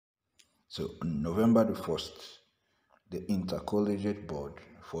So on November the 1st, the Intercollegiate Board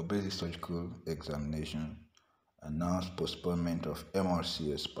for Basic Surgical Examination announced postponement of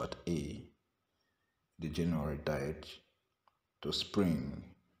MRCS Part A, the January diet, to spring.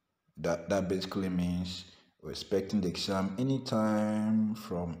 That basically means we're expecting the exam anytime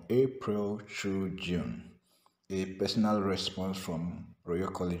from April through June. A personal response from Royal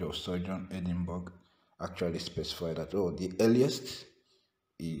College of Surgeons, Edinburgh, actually specified that the earliest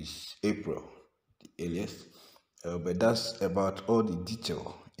is April, the earliest. But that's about all the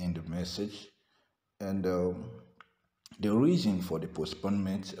detail in the message. And the reason for the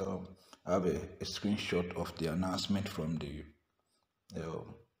postponement, I have a screenshot of the announcement from the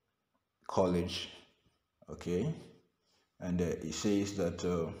college, okay, and it says that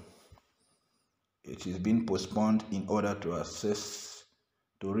it is being postponed in order to reassess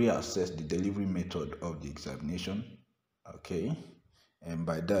the delivery method of the examination, okay, and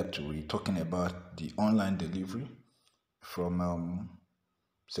by that we're talking about the online delivery. From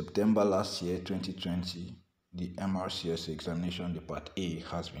September last year, 2020, the MRCS examination, the Part A,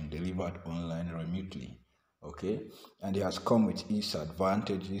 has been delivered online remotely. Okay, and it has come with its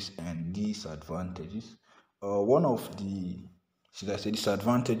advantages and disadvantages. One of the,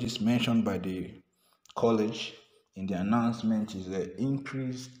 disadvantages mentioned by the college in the announcement is the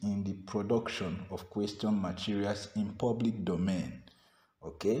increase in the production of question materials in public domain.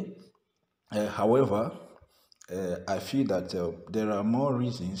 Okay, however, I feel that there are more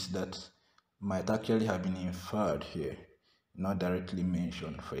reasons that might actually have been inferred here, not directly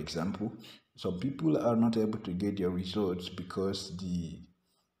mentioned. For example, some people are not able to get their results because the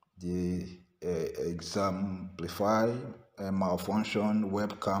exemplify malfunction,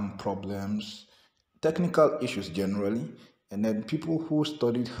 webcam problems, technical issues generally, and then people who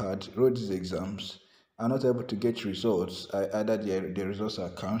studied hard, wrote these exams, are not able to get results. Either their results are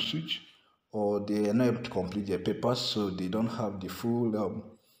cancelled or they are not able to complete their papers, so they don't have the full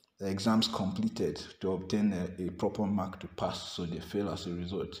exams completed to obtain a proper mark to pass, so they fail as a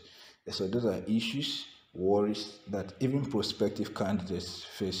result. So those are issues, worries that even prospective candidates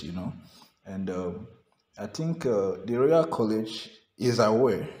face, and I think the Royal College is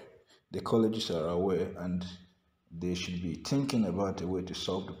aware, the colleges are aware, and they should be thinking about a way to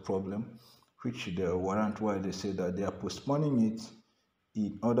solve the problem, which should warrant why they say that they are postponing it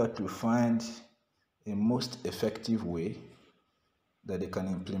in order to find a most effective way that they can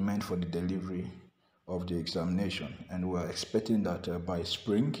implement for the delivery of the examination. And we're expecting that by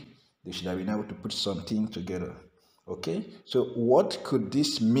spring, they should have been able to put something together. Okay, so what could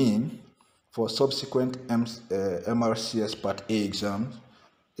this mean for subsequent MRCS Part A exams?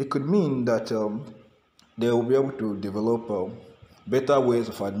 It could mean that they will be able to develop better ways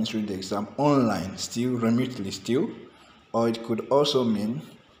of administering the exam online, still remotely still, or it could also mean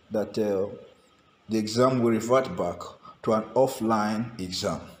that the exam will revert back to an offline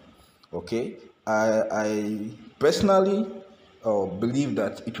exam. Okay, I personally believe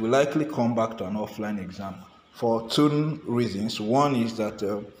that it will likely come back to an offline exam for two reasons. One is that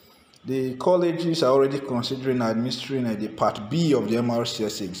the colleges are already considering administering the Part B of the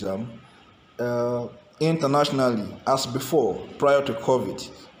MRCS exam internationally as before, prior to COVID.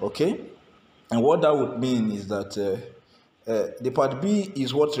 Okay, and what that would mean is that the Part B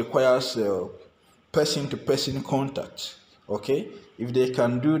is what requires person-to-person contact. Okay, if they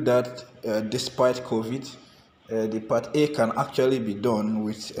can do that despite COVID, the Part A can actually be done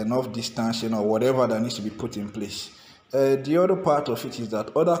with enough distancing or whatever that needs to be put in place. The other part of it is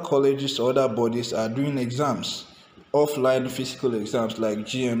that other colleges, other bodies are doing exams, offline physical exams like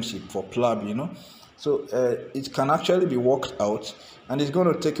GMC for PLAB, So it can actually be worked out, and it's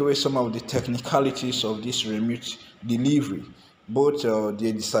going to take away some of the technicalities of this remote delivery, both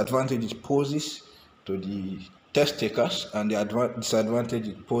the disadvantage it poses to the test takers and the disadvantage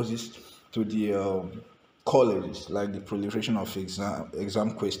it poses to the colleges, like the proliferation of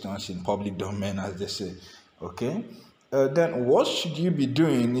exam questions in public domain, as they say. Okay, then what should you be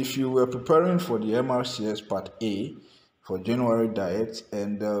doing if you were preparing for the MRCS Part A for January diet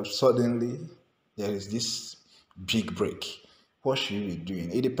and suddenly there is this big break? What should you be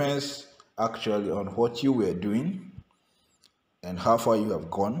doing? It depends actually on what you were doing and how far you have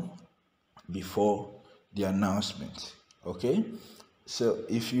gone before the announcement. Okay, so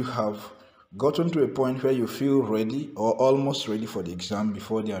if you have gotten to a point where you feel ready or almost ready for the exam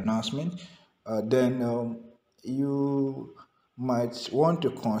before the announcement, then you might want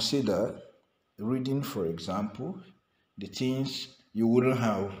to consider reading, for example, the things you wouldn't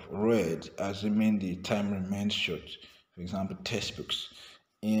have read, assuming the time remains short. For example, textbooks.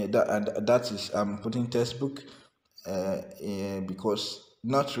 And that is, I'm putting textbook because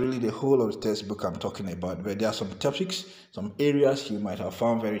not really the whole of the textbook I'm talking about, but there are some topics, some areas you might have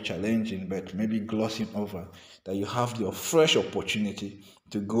found very challenging, but maybe glossing over, that you have the fresh opportunity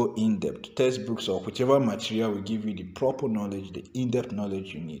to go in depth. Textbooks or whichever material will give you the proper knowledge, the in-depth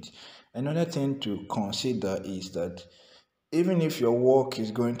knowledge you need. Another thing to consider is that even if your work is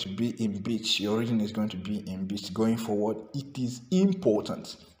going to be in bits, your reading is going to be in bits going forward, it is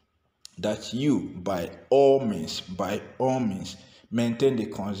important that you, by all means, maintain the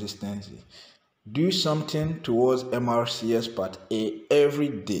consistency. Do something towards MRCS Part A every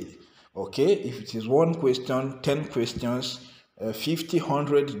day. Okay, if it is one question, 10 questions, 50,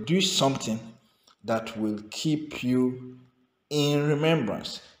 100, do something that will keep you in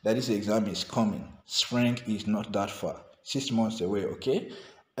remembrance that this exam is coming. Spring is not that far, 6 months away. Okay,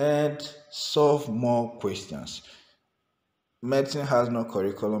 and solve more questions. Medicine has no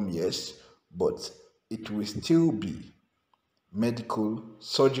curriculum, yes, but it will still be medical,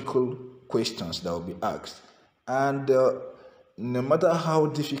 surgical questions that will be asked. And no matter how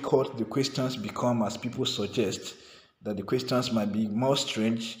difficult the questions become, as people suggest, that the questions might be more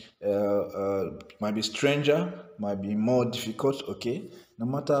strange, might be stranger, might be more difficult, okay? No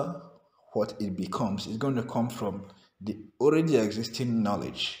matter what it becomes, it's going to come from the already existing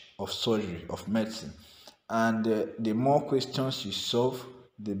knowledge of surgery, of medicine. And the more questions you solve,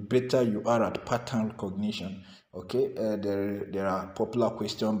 the better you are at pattern recognition. Okay, there are popular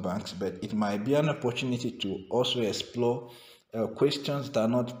question banks, but it might be an opportunity to also explore questions that are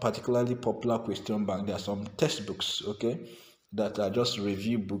not particularly popular question bank. There are some textbooks, okay, that are just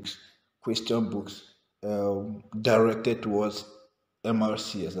review books, question books directed towards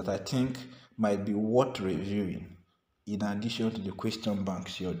MRCS that I think might be worth reviewing in addition to the question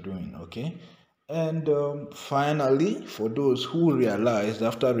banks you're doing. Okay, and finally, for those who realized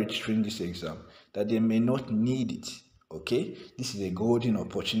after registering this exam that they may not need it, okay, this is a golden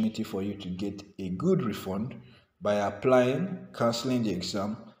opportunity for you to get a good refund by applying, cancelling the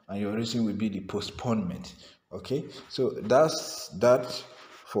exam, and your reason will be the postponement. Okay, so that's that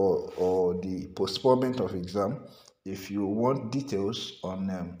for the postponement of exam. If you want details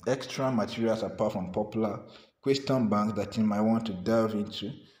on extra materials apart from popular question banks that you might want to delve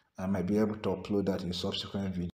into, I might be able to upload that in subsequent videos.